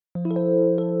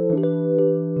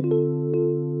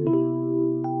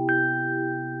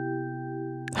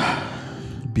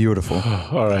beautiful.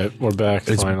 All right, we're back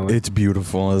finally. It's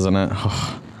beautiful, isn't it?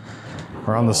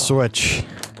 We're on the Switch.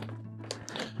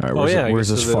 All right, where's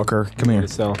this fucker? Come here.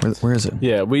 Where is it?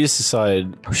 Yeah, we just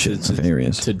decided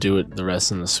to do it the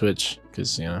rest on the Switch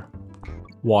because you know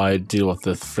why deal with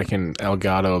the freaking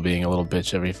Elgato being a little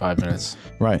bitch every 5 minutes?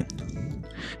 Right,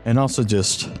 and also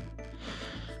just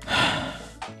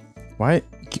why?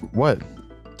 What?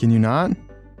 Can you not? You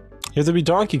have to be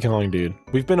Donkey Kong, dude.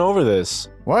 We've been over this.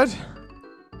 What?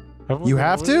 You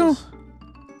have to?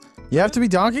 You have to be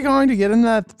Donkey Kong to get in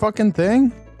that fucking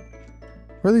thing?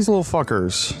 Where are these little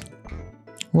fuckers?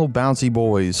 Little bouncy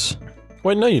boys.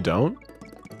 Wait, no you don't.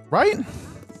 Right?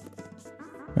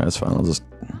 That's fine, I'll just...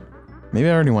 Maybe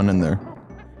I already went in there.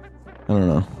 I don't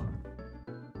know.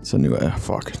 It's a new...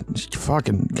 fuck.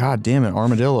 Fucking... God damn it,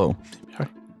 armadillo.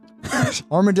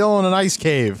 Armadillo in an ice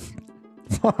cave.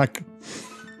 Fuck.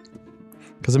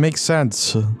 Because it makes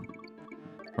sense.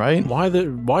 Right?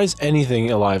 Why is anything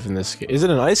alive in this cave? Is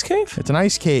it an ice cave? It's an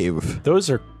ice cave.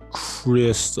 Those are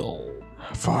crystal.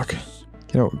 Fuck.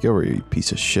 Get over here, you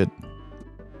piece of shit.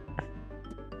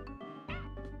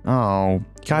 Oh,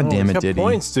 god damn it, Diddy.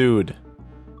 Points, dude.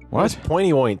 What?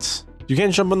 Pointy points. You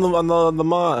can't jump on the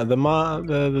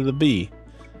bee.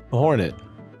 The hornet.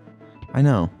 I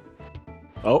know.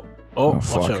 Oh,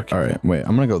 fuck. Alright, wait,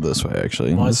 I'm gonna go this way,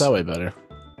 actually. Why is that way better?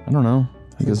 I don't know.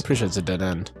 I'm pretty sure it's a dead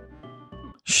end.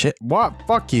 Shit, what?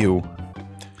 Fuck you.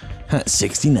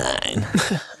 69.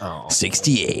 Oh.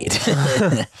 68.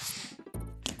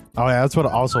 Oh yeah, that's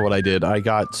what I did. I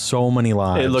got so many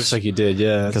lives. It looks like you did,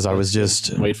 yeah. Because I was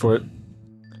just... Wait for it.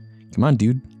 Come on,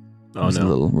 dude. Oh,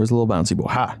 no. Where's the little bouncy boy?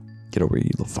 Ha! Get over here,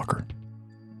 you little fucker.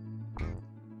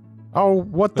 Oh,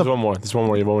 what the... There's one more. There's one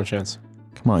more. You have one more chance.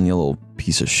 Come on, you little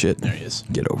piece of shit. There he is.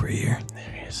 Get over here.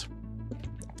 There he is.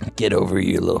 Get over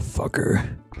here, you little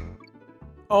fucker.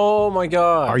 Oh my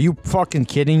god. Are you fucking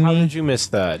kidding me? How did you miss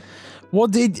that? Well,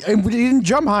 we didn't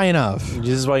jump high enough. This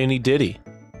is why you need Diddy.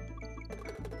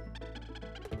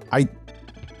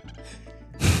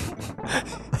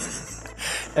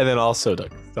 And then also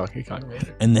Donkey Kong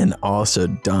Raider. And then also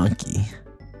Donkey.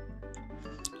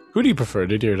 Who do you prefer,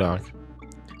 Diddy or Donk?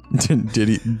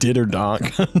 Did or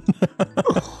Donk?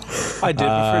 I did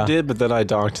prefer Did, but then I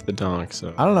donked the Donk,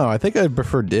 so... I don't know, I think I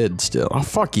prefer Did still. Oh,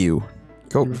 fuck you.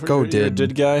 Go Did. You're a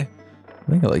Did guy? I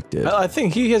think I like Did. I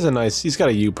think he has a nice... He's got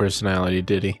a U personality,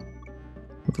 Diddy.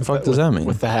 What the fuck does that mean?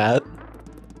 With the hat?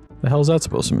 The hell's that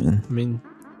supposed to mean? I mean...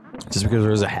 Just because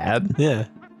there's a hat? Yeah.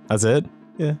 That's it?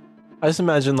 Yeah. I just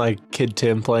imagine, like, Kid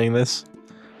Tim playing this.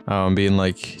 Oh, and being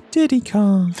like, Diddy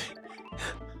Kong.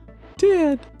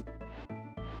 Did.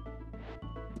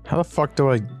 How the fuck do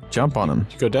I jump on him?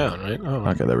 You go down, right? Oh.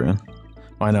 Okay, there we go.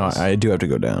 Well, I know, I do have to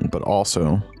go down, but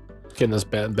also... Getting those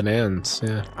bad bananas,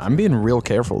 yeah. I'm being real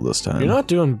careful this time. You're not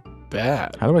doing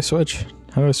bad. How do I switch?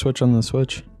 How do I switch on the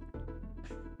Switch?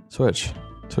 Switch.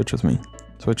 Switch with me.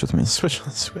 Switch with me. Switch on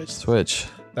the Switch. Switch.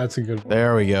 That's a good one.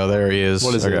 There we go. There he is.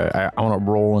 What is it? I want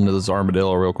to roll into this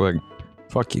armadillo real quick.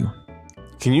 Fuck you.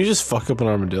 Can you just fuck up an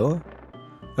armadillo?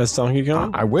 That's Donkey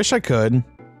Kong? I wish I could.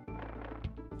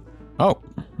 Oh.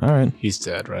 Alright. He's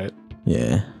dead, right?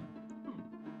 Yeah.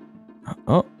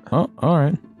 Oh,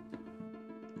 alright.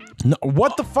 No,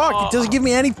 what the fuck? It doesn't give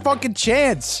me any fucking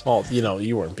chance. Well, you know,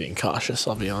 you weren't being cautious,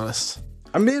 I'll be honest.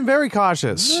 I'm being very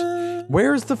cautious.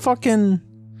 Where's the fucking...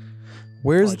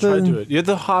 Where's the... Try to do it. You have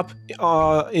to hop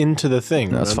into the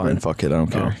thing. That's fine. Fuck it. I don't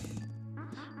care.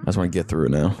 I just want to get through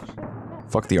it now.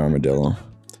 Fuck the armadillo.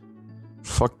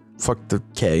 Fuck the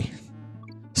K.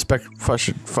 Fuck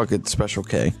it, Special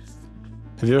K.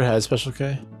 Have you ever had Special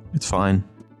K? It's fine.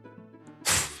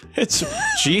 It's...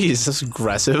 Jeez, that's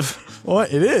aggressive.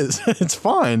 What? It is. It's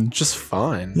fine. Just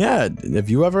fine. Yeah. Have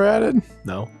you ever had it?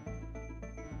 No.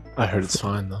 I heard it's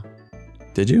fine, though.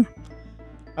 Did you?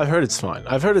 I've heard it's fine.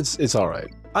 I've heard it's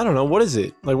alright. I don't know. What is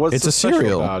it? Like, what's it's so a special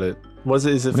cereal about it? What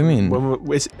do you mean?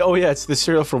 Oh, yeah, it's the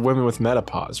cereal for women with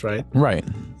menopause, right? Right.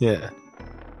 Yeah.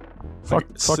 Fuck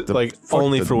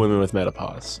only for women with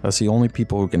menopause. That's the only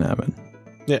people who can have it.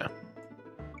 Yeah.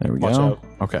 There we Watch go. out.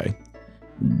 Okay.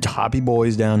 Hoppy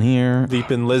boys down here.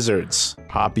 Leaping lizards.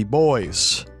 Hoppy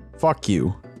boys. Fuck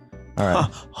you.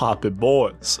 Alright. Hoppy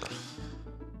boys.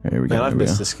 There we go. Man, I've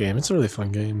missed this game. It's a really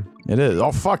fun game. It is.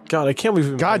 Oh, fuck. God, I can't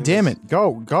believe God damn it.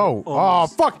 Go. Oh,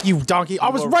 fuck you, donkey. I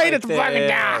was right at the fucking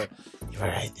guy. You were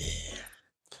right there.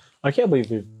 I can't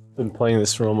believe we've been playing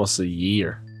this for almost a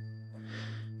year.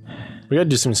 We gotta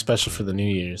do something special for the New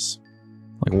Year's.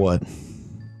 Like what?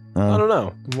 I don't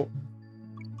know.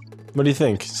 What do you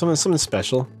think? Something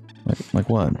special? Like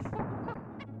what?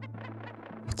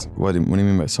 What do you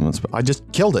mean by something special? I just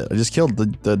killed it. I just killed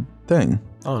the thing.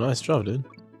 Oh, nice job, dude.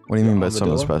 What do you mean by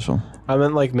Armadillo? something special? I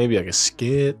meant like maybe like a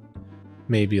skit,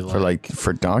 maybe like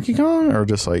For Donkey Kong or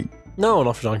just like? no,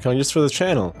 not for Donkey Kong, just for the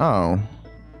channel. Oh.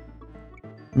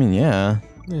 I mean, yeah.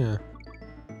 Yeah.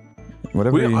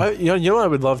 Whatever. You know what I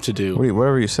would love to do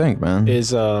Whatever you think, man.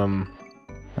 is All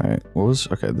right. What was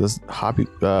okay? This Hoppy.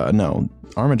 No,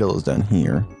 Armadillo's down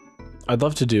here. I'd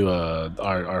love to do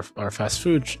our fast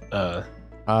food. Oh,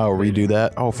 redo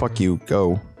that. Oh, fuck you.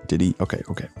 Go. Did he? Okay.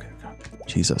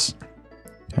 Jesus.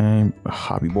 Okay.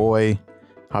 Hobby boy.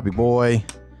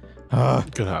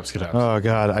 Good hops. Oh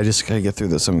god. I just gotta get through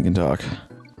this so we can talk.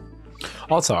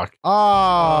 I'll talk. Oh.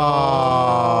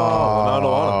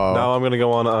 Now I'm gonna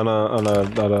go on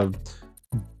a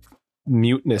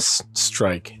muteness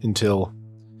strike until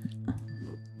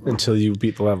you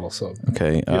beat the level. So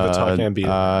Okay. you have to talk and beat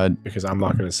it because I'm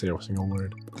not gonna say a single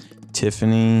word.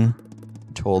 Tiffany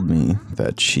told me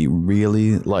that she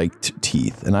really liked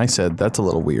teeth, and I said, "That's a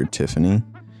little weird, Tiffany.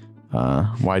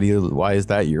 Why is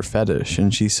that your fetish?"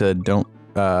 And she said, "Don't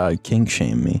kink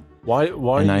shame me." Why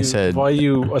And are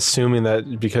you assuming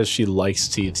that because she likes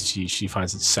teeth, she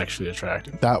finds it sexually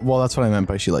attractive? That's what I meant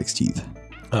by she likes teeth.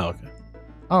 Oh, okay.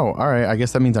 Oh, all right. I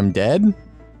guess that means I'm dead.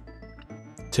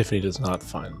 Tiffany does not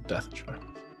find death attractive.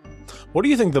 What do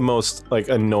you think the most like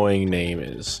annoying name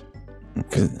is?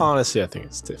 'Cause honestly, I think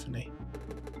it's Tiffany.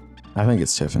 I think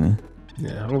it's Tiffany.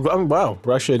 Yeah. Wow.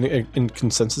 We're actually in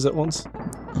consensus at once.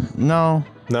 No,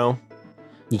 No.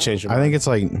 You changed your I mind. think it's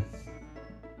like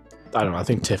I don't know. I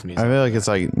think Tiffany's. I feel like it's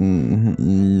like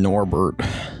Norbert.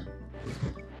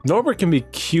 Norbert can be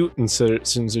cute in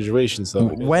certain situations, though.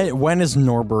 When is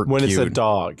Norbert When cute? it's a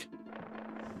dog.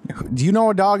 Do you know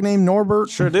a dog named Norbert?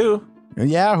 Sure do.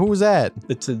 Yeah, who was that?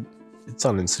 It's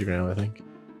on Instagram, I think.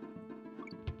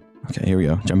 Okay, here we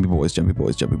go. Jumpy boys. Jumpy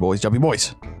boys. Okay,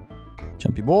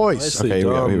 Nicely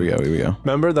here done. we go.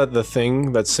 Remember that the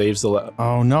thing that saves the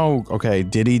Oh no. Okay,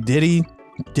 Diddy.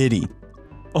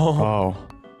 Oh.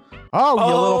 Oh, you Oh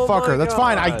little fucker. my That's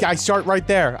fine. God. I start right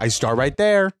there.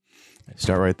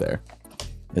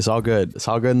 It's all good. It's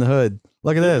all good in the hood.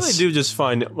 Look at They this. really do just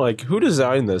find like who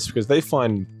designed this because they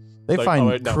find They like, find oh,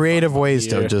 wait, no, creative fuck ways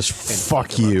here to just and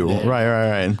fuck fuck 'em you. up there.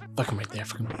 Right. fuck him right there,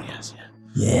 fuck him in the ass,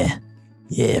 yeah.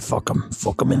 Yeah, fuck him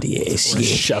in the ass. Or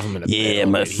shove him in a Yeah,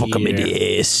 I'm gonna fuck him in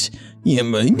the ass. Yeah,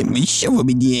 man, let me shove him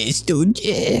in the ass, dude.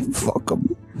 Yeah, fuck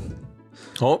him.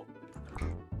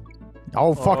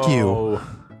 Oh, Fuck you. Oh.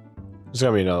 There's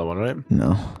gotta be another one, right?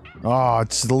 No. Oh,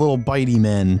 it's the little bitey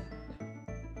men.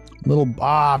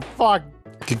 Fuck.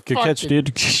 Good catch,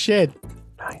 dude. Shit.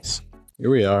 Nice. Here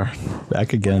we are.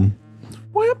 Back again.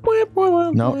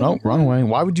 No, wrong way.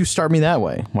 Why would you start me that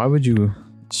way? I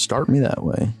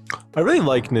really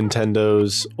like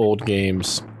Nintendo's old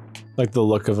games, like the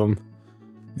look of them.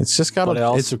 It's just got But I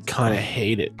also kind of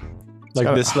hate it.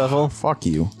 Like this level, fuck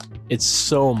you. it's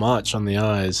so much on the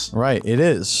eyes. Right, it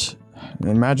is.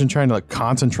 Imagine trying to like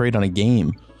concentrate on a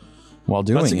game while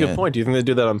doing it. That's a good point. Do you think they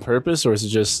do that on purpose, or is it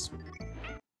just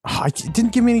It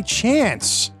didn't give me any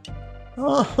chance.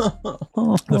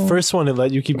 the first one? It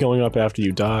let you keep going up after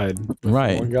you died.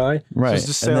 Right. One guy. Right.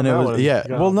 Just stay And on then it that was one. yeah.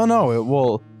 Yeah.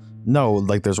 Well, no,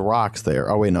 like there's rocks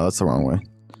there. Oh wait, no, that's the wrong way.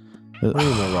 What do you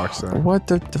mean the rocks there? What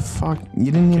the fuck? You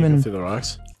didn't Can't even go through the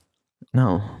rocks.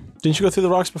 No. Didn't you go through the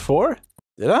rocks before?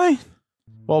 Did I?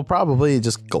 Well, probably it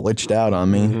just glitched out on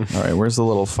me. Mhm. All right, where's the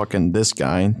little fucking this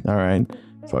guy? All right.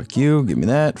 Fuck you. Give me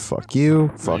that. Fuck you.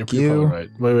 No, Fuck you're you.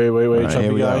 probably right. Wait. right, Chubby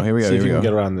here we guy. go, here we go, See if here you we can go.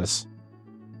 get around this.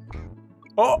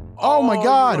 Oh! Oh my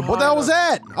god. you What the hell was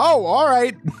that? Oh, all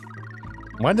right.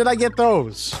 When did I get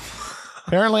those?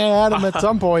 Apparently I had them at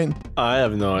some point. I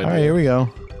have no idea. All right, here we go.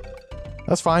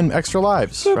 That's fine. Extra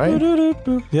lives, right?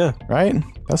 Yeah. Right?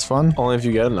 That's fun. Only if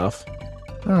you get enough.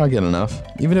 I'll get enough.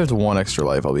 Even if it's one extra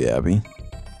life, I'll be happy.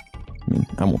 I mean,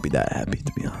 I won't be that happy,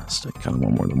 to be honest. I kind of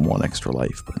want more than one extra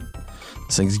life, but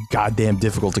this thing's goddamn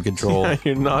difficult to control.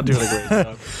 You're not doing a great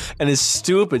job. And his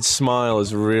stupid smile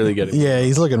is really getting. Yeah,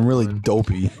 he's looking really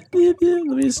dopey.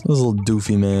 This little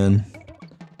doofy man.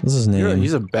 What's his name?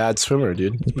 He's a bad swimmer,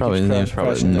 dude. His name's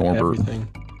probably Norbert.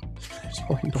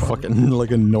 Fucking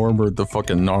like a Norbert the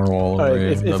fucking narwhal. All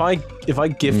right, if I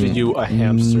gifted you a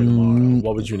hamster tomorrow,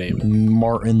 what would you name it?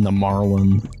 Martin the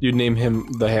Marlin. You'd name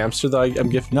him the hamster that I'm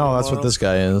gifting. No, you that's what tomorrow? this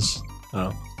guy is.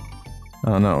 Oh, I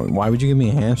don't know. Why would you give me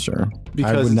a hamster? I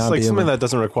because would it's not like be something able- that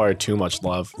doesn't require too much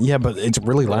love. Yeah, but it's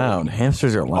really loud.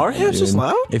 Hamsters are loud. Are hamsters dude.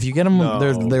 loud? If you get them, No.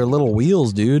 they're little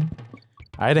wheels, dude.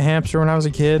 I had a hamster when I was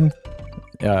a kid.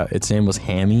 Its name was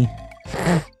Hammy.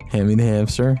 Hammy the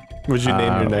hamster. Would you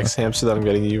name your next hamster that I'm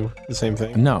getting you the same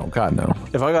thing? No, God no.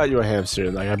 If I got you a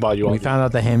hamster, like I bought you all We found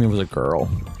out that Hammy was a girl.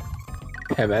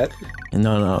 Hammett. And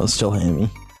no, it's still Hammy.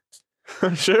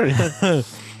 Sure. Yeah.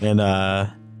 And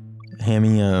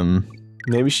Hammy,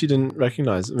 Maybe she didn't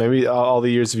recognize it. Maybe all the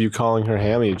years of you calling her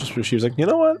Hammy, she was like, you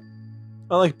know what?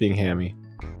 I like being Hammy.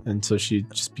 And so she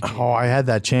just became... oh, I had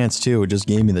that chance too. It just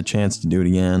gave me the chance to do it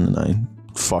again, and I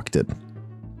fucked it.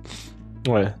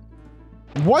 What?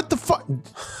 What the fuck?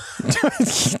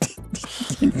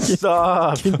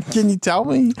 Stop. Can you tell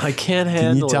me? I can't handle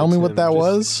it. Can you tell me what Tim. that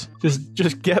was?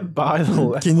 Just get by the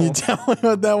level. Can you tell me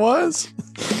what that was?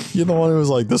 You're the one who was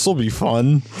like, this will be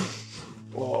fun.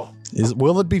 Whoa.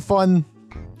 Will it be fun?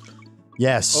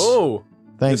 Yes. Oh.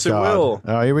 Thank yes, God. it will.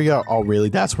 Oh, here we go. Oh, really?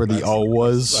 That's where the O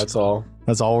was? That's all.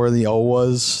 That's all where the O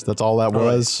was? That's all that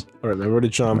was? All right, remember to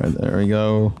jump. All right, there we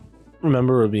go.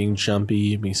 Remember being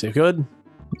jumpy, being safe. Good.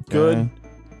 Good. Okay.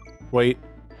 Wait.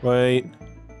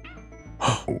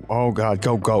 Oh, God.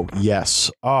 Go, go.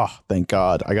 Yes. Oh, thank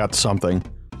God. I got something.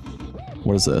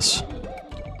 What is this?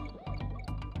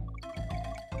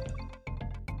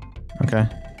 Okay.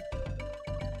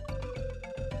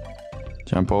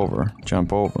 Jump over.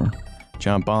 Jump over.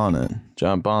 Jump on it.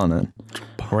 Jump on it.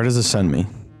 Where does it send me?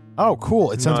 Oh,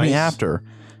 cool. It sends me after.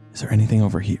 Is there anything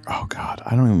over here? Oh, God.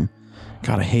 I don't even...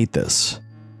 God, I hate this.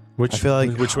 I feel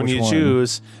like... Which one do you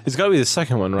choose? It's got to be the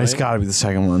second one, right? It's got to be the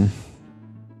second one.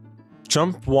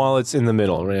 Jump while it's in the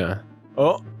middle, yeah.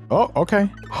 Oh. Oh, okay.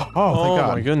 Oh, thank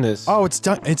God. Oh, my goodness. Oh, it's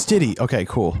done. It's Diddy. Okay,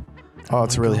 cool. Oh,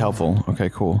 it's really helpful. Okay,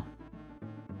 cool.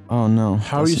 Oh, no.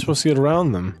 How are you supposed to get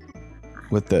around them?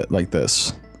 With the... Like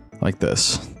this. Like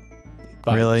this.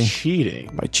 By really?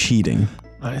 cheating. By cheating.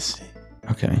 I see.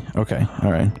 Okay, okay.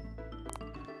 All right.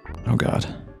 Oh, God.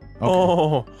 Okay.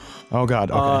 Oh. Oh,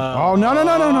 God. Okay. Oh, no, no,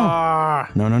 no, no, no.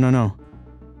 No, no, no, no.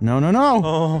 No, no, no.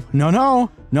 Oh. No, no.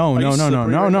 No, no, no, no,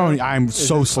 no, no. Right I'm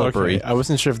so slippery. Okay. I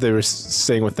wasn't sure if they were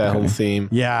staying with that whole theme.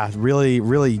 Yeah, really,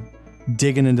 really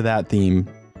digging into that theme.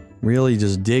 Really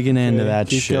just digging into that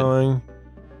keep shit. Going.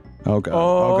 Oh, God.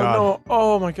 Oh, God. No.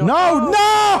 Oh, my God. No,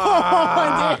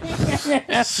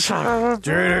 no!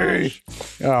 Diddy!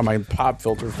 Oh, my pop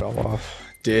filter fell off.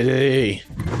 Diddy.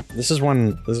 This is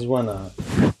when,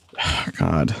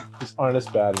 God. These aren't as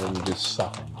bad when you just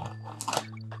suck.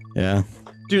 Yeah.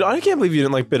 Dude, I can't believe you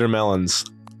didn't like bitter melons.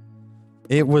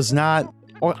 It was not,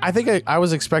 well, I think I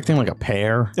was expecting like a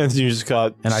pear. And you just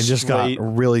got And I just got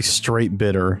really straight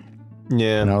bitter.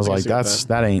 Yeah. And I was like,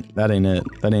 that ain't it. That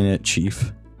ain't it,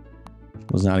 chief.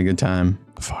 It was not a good time.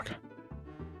 Fuck.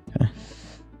 Okay.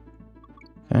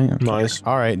 Okay. Nice.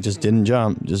 All right, just didn't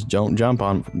jump. Just don't jump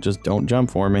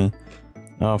for me.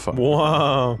 Oh, fuck.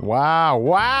 Wow. Wow.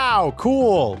 Wow.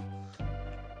 Cool.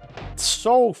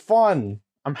 So fun.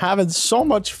 I'm having so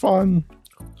much fun. Do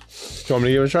you want me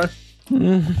to give it a try?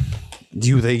 Do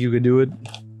you think you could do it?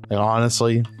 Like,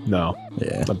 honestly? No.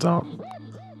 Yeah. I don't.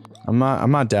 I'm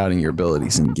not doubting your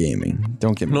abilities in gaming.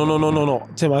 Don't get me wrong. No.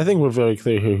 Tim, I think we're very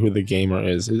clear here who the gamer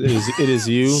is. It is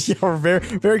you. Yeah, we're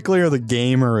very clear the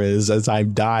gamer is, as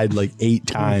I've died like 8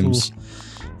 times.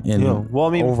 And well, I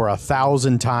mean, over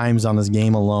 1,000 times on this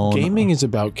game alone. Gaming is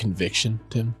about conviction,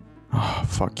 Tim. Oh,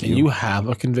 fuck you. And you have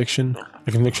a conviction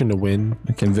to win.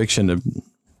 A conviction to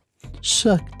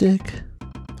suck dick.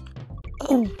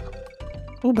 Oh,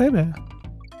 baby.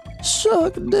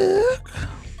 Suck dick.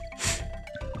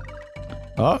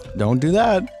 Oh, don't do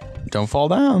that. Don't fall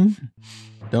down.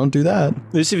 Don't do that.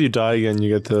 At least if you die again, you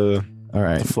get to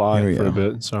fly for a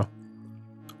bit. So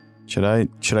should I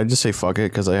just say fuck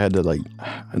it? Because I had to like,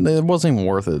 it wasn't even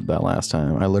worth it that last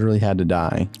time. I literally had to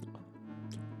die.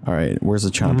 All right, where's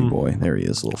the chompy boy? There he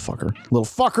is, little fucker. Little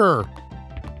fucker.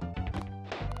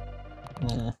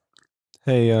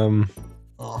 Hey,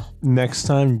 next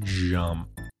time jump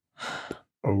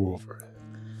over it.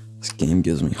 This game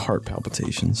gives me heart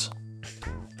palpitations.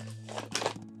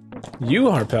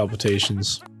 You heart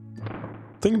palpitations.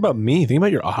 Think about me. Think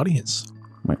about your audience.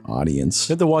 My audience.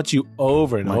 They have to watch you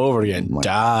over and over again.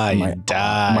 Die. Yeah,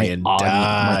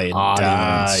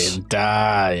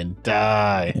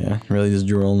 really just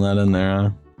drilling that in there,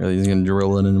 huh? Really just gonna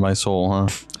drill it into my soul, huh?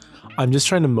 I'm just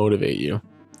trying to motivate you.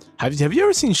 Have you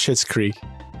ever seen Schitt's Creek?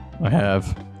 I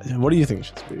have. What do you think of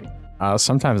Schitt's Creek?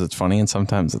 Sometimes it's funny and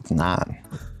sometimes it's not.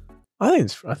 I think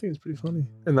it's pretty funny.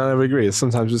 And I would agree.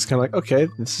 Sometimes it's kind of like, okay,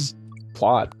 this is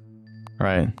plot.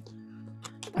 Right.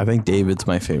 I think David's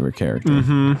my favorite character.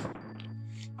 Mm-hmm.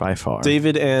 By far.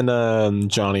 David and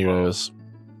Johnny Rose.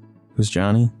 Who's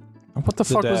Johnny? What the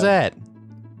fuck was that?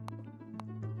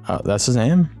 Oh, that's his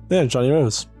name? Yeah, Johnny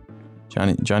Rose.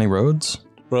 Johnny Rhodes?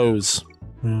 Rose.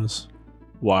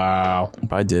 Wow.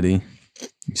 Bye, Diddy.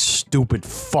 You stupid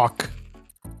fuck.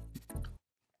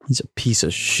 He's a piece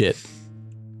of shit.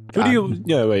 Who do you...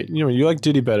 Yeah, wait. You like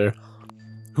Diddy better.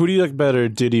 Who do you like better,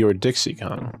 Diddy or Dixie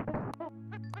Kong?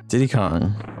 Diddy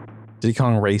Kong. Diddy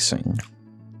Kong Racing.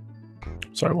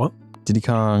 Sorry, what? Diddy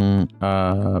Kong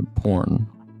porn.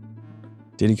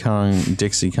 Diddy Kong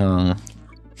Dixie Kong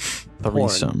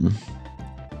threesome.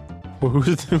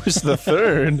 Who's the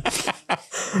third?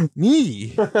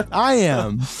 Me. I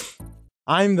am.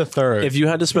 I'm the third. If you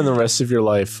had to spend the rest of your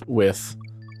life with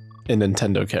a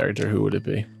Nintendo character, who would it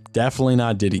be? Definitely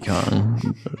not Diddy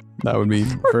Kong. That would be,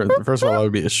 first of all, that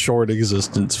would be a short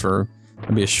existence for,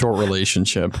 that'd be a short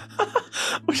relationship.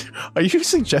 Are you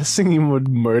suggesting you would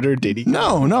murder Diddy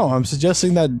Kong? No, I'm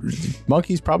suggesting that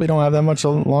monkeys probably don't have that much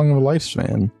long of a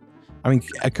lifespan. I mean,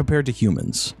 compared to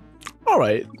humans. All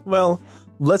right, well,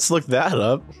 let's look that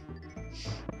up.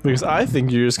 Because I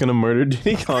think you're just gonna murder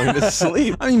Diddy Kong to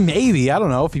sleep. I mean, maybe. I don't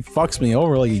know. If he fucks me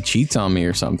over, like he cheats on me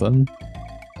or something.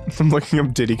 I'm looking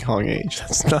up Diddy Kong age.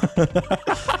 That's not.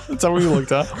 That's how we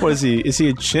looked up. What is he? Is he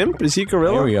a chimp? Is he a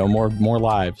gorilla? Here we go. More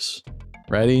lives.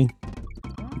 Ready?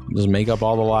 Just make up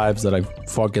all the lives that I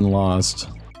fucking lost.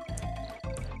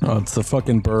 Oh, it's the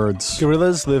fucking birds.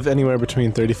 Gorillas live anywhere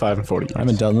between 35 and 40 years. I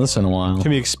haven't done this in a while.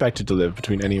 Can be expected to live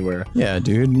between anywhere. Yeah,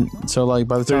 dude. So like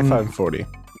by the time 35 and 40.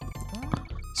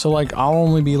 So like I'll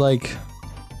only be like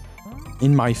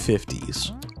in my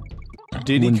 50s.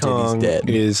 Diddy when Kong Diddy's dead.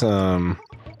 is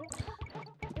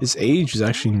his age is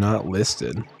actually not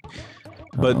listed.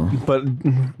 But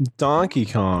Donkey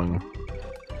Kong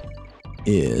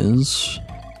is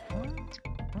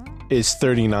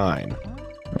 39.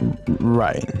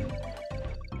 Right.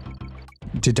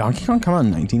 Did Donkey Kong come out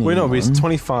in 1980? Wait, no, but he's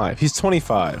 25. He's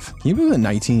 25. Can you believe that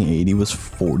 1980 was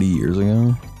 40 years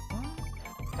ago?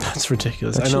 That's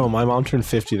ridiculous. That I know, shit- my mom turned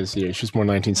 50 this year. She was born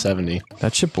 1970.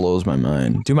 That shit blows my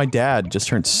mind. Dude, my dad just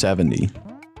turned 70. Isn't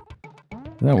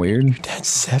that weird? Dad's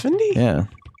 70? Yeah.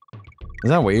 Is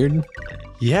that weird?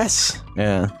 Yes.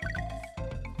 Yeah.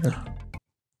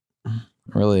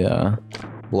 Really,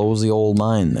 blows the old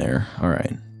mind there.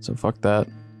 Alright. So fuck that.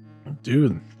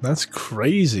 Dude, that's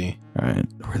crazy. Alright.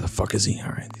 Where the fuck is he?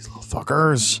 Alright, these little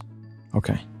fuckers.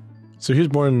 Okay. So he was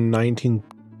born in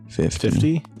 1950?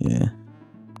 50? Yeah.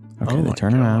 Okay, Oh they my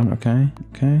turn God. around.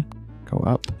 Okay. Go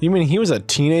up. You mean he was a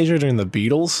teenager during the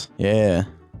Beatles? Yeah.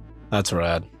 That's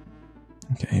rad.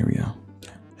 Okay, here we go.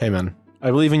 Hey, man.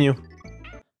 I believe in you.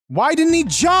 Why didn't he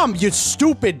jump, you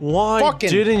stupid Why fucking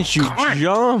didn't you cunt?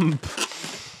 jump?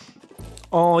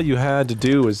 All you had to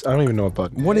do was... I don't even know what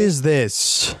button. What is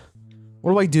this?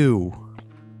 What do I do?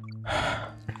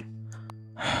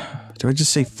 Do I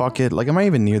just say fuck it? Like, am I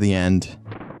even near the end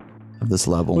of this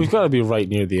level? We've got to be right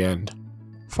near the end.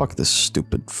 Fuck this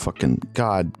stupid fucking...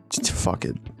 God, just fuck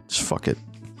it. Just fuck it.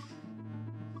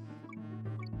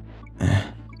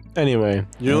 Anyway,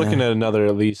 you're looking at another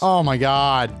at least. Oh my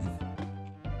god.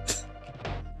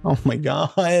 Oh my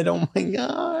god. Oh my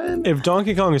god. If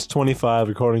Donkey Kong is 25,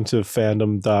 according to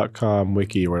fandom.com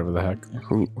wiki or whatever the heck.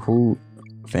 Who?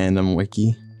 Fandom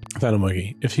wiki? Fandom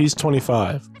wiki. If he's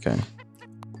 25, Okay.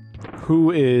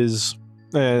 who is...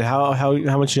 And how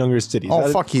much younger is Diddy?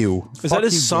 Oh, fuck you. Is that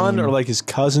his son or like his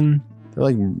cousin? They're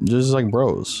like, just like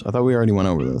bros. I thought we already went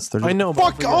over this. They're just, I know,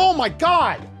 but Fuck! Oh my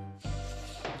god!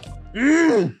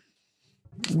 The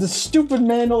stupid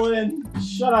mandolin.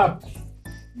 Shut up.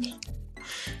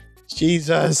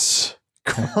 Jesus.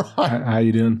 How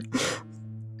you doing?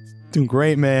 Doing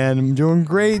great, man. I'm doing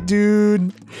great,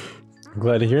 dude. I'm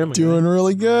glad to hear him. Doing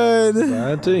really good.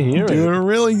 Glad to hear Doing it.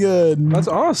 really good. That's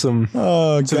awesome.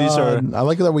 Oh, So God. these are- I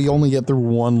like that we only get through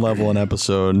one level an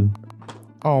episode.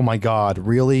 Oh my god,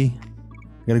 really?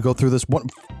 I gotta go through this one